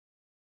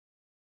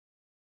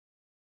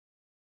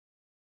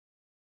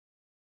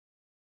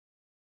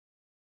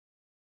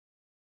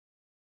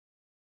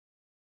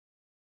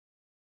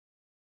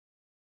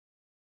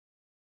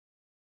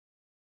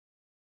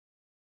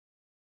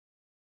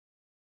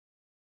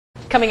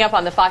Coming up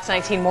on the Fox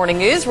 19 Morning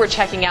News, we're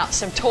checking out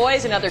some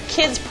toys and other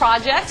kids'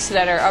 projects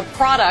that are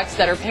products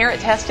that are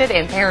parent-tested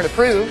and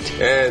parent-approved.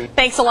 And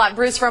thanks a lot,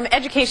 Bruce. From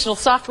educational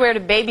software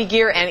to baby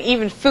gear and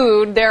even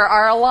food, there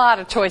are a lot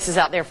of choices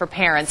out there for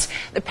parents.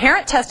 The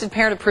parent-tested,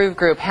 parent-approved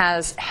group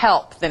has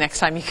help the next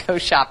time you go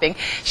shopping.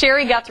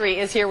 Sherrie Guthrie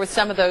is here with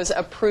some of those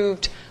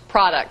approved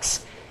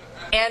products.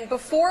 And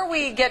before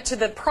we get to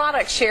the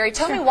product, Sherrie,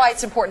 tell me why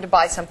it's important to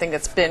buy something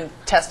that's been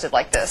tested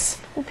like this.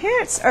 Well,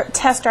 parents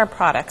test our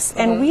products,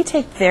 and we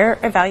take their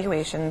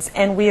evaluations,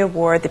 and we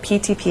award the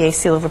PTPA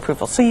seal of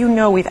approval. So you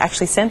know we've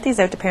actually sent these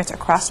out to parents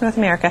across North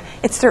America.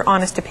 It's their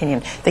honest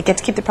opinion. They get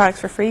to keep the products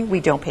for free. We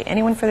don't pay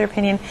anyone for their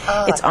opinion.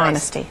 It's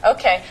honesty.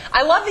 Okay.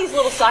 I love these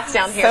little socks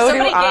down here. So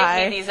Somebody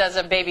gave me these as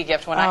a baby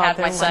gift when I had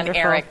my son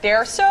Eric.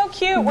 They're so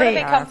cute. Where do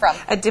they come from?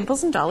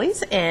 Dimples and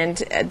Dolly's,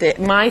 and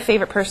my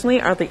favorite personally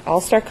are the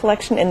All-Star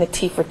Collection and the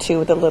T for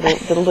Two, the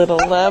little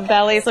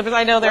ballet slippers.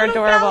 I know they're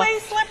adorable. Ballet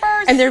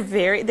slippers. And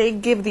they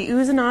give the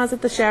oohs and ahs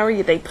at the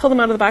shower. They pull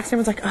them out of the box, and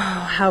everyone's like, oh,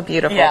 how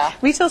beautiful. Yeah.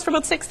 Retails for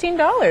about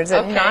 $16,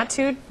 and not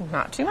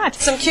too much.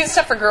 Some cute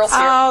stuff for girls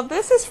here. Oh,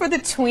 this is for the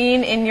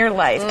tween in your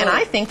life, and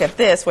I think that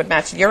this would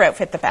match your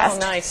outfit the best. Oh,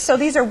 nice. So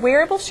these are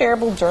wearable,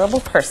 shareable, durable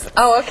purses.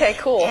 Oh, okay,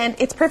 cool. And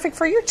it's perfect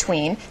for your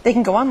tween. They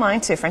can go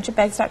online to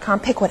friendshipbags.com,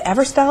 pick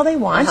whatever style they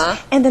want,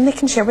 and then they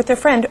can share with their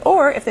friend.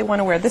 Or if they want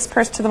to wear this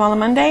purse to the mall on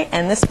Monday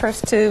and this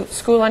purse to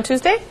school on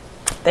Tuesday,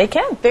 they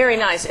can. Very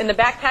nice. And the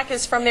backpack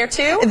is from there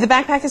too? The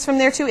backpack is from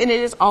there too, and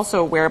it is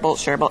also wearable,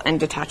 shareable, and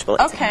detachable.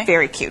 It's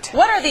very cute.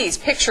 What are these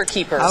picture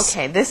keepers?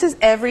 Okay, this is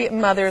every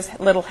mother's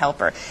little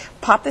helper.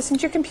 Pop this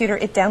into your computer.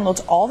 It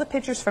downloads all the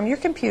pictures from your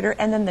computer,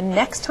 and then the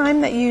next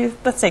time that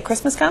let's say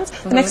Christmas comes,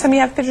 the next time you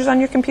have pictures on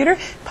your computer,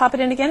 pop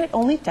it in again. It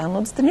only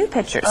downloads the new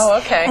pictures. Oh,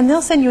 okay. And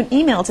they'll send you an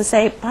email to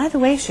say, by the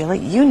way, Sheila,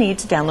 you need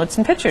to download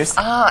some pictures.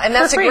 And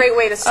that's a great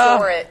way to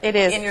store it. It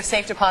is. In your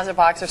safe deposit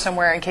box or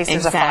somewhere in case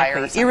there's a fire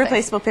or something.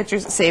 Irreplaceable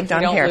pictures saved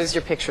on here. You don't lose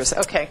your pictures.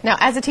 Okay. Now,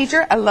 as a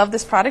teacher, I love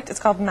this product. It's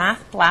called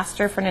Math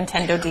Blaster for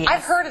Nintendo DS.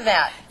 I've heard of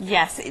that.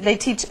 Yes. They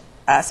teach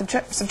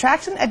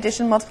subtraction,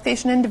 addition,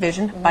 multiplication, and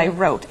division by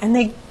rote. And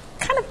they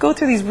kind of go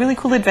through these really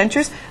cool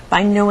adventures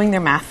by knowing their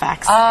math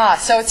facts.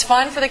 So it's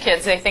fun for the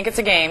kids. They think it's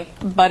a game.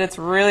 But it's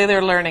really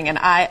their learning, and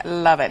I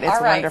love it.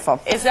 It's wonderful.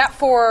 Is that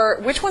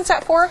for, which one's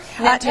that for?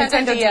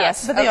 Nintendo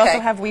DS. But they also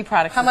have Wii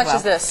products How as well. much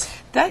is this?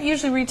 That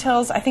usually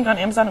retails, I think on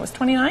Amazon it was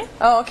 $29.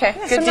 Oh, okay.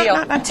 Yeah, good so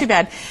deal. Not too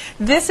bad.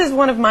 This is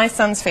one of my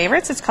son's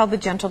favorites. It's called the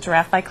Gentle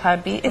Giraffe by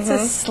Cloud Bee. It's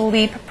a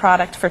sleep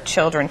product for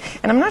children.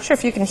 And I'm not sure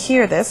if you can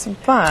hear this,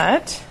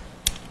 but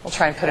we'll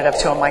try and put it up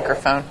to a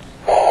microphone.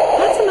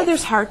 That's a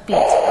mother's heartbeat.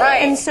 Right.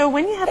 And so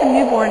when you have a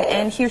newborn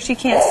and he or she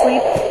can't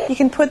sleep, you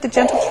can put the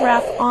Gentle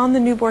Giraffe on the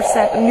newborn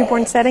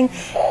setting,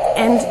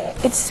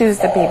 and it soothes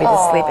the baby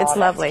to sleep. It's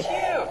lovely. Cute.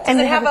 Does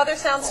it have other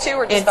sounds too,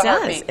 or just the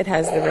heartbeat? It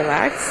has the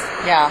relax.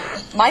 Yeah.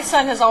 My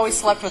son has always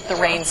slept with the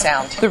rain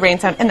sound. The rain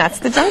sound, and that's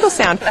the jungle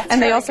sound.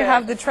 And they also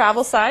have the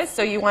travel size,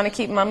 so you want to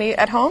keep mommy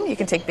at home, you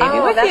can take baby with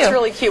you. Oh, that's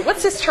really cute.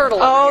 What's this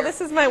turtle over here?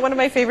 This is one of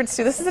my favorites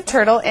too. This is a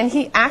turtle, and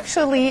he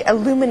actually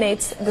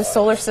illuminates the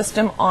solar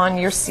system on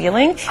your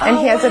ceiling. And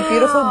he has a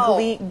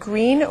beautiful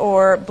green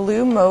or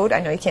blue mode. I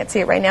know you can't see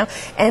it right now.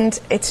 And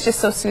it's just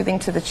so soothing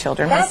to the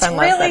children. My son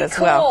likes that as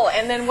well.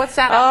 And then what's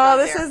that?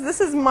 This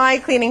is my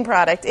cleaning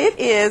product. It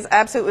is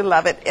absolutely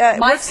love it.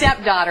 My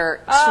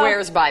stepdaughter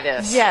swears by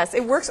this. Yes,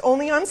 it works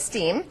only on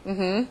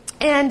steam.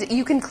 And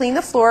you can clean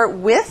the floor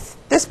with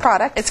this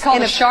product. It's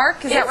called a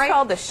Shark, is that right? It's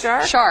called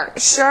the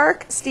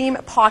Shark Steam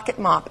Pocket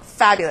Mop.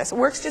 Fabulous. It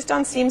works just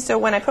on steam, so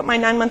when I put my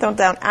 9-month-old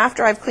down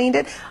after I've cleaned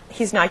it,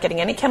 he's not getting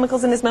any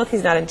chemicals in his mouth.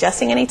 He's not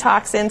ingesting any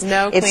toxins.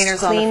 No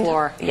cleaners on the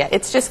floor. Yeah,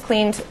 it's just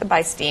cleaned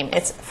by steam.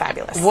 It's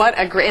fabulous. What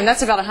a great, and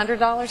that's about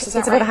 $100, is that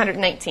It's about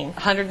 $119.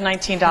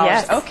 $119.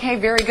 Yes. Okay,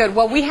 very good.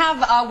 Well, we have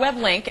a web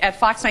link at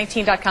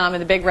fox19.com in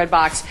the big red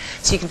box,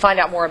 so you can find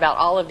out more about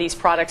all of these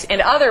products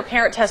and other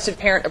parent-tested,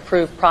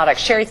 parent-approved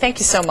products. Sherrie, thank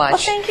you so much. Well,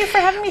 thank you for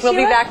having me,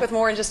 We'll be back with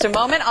more in just a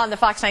moment on the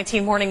Fox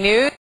 19 Morning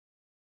News.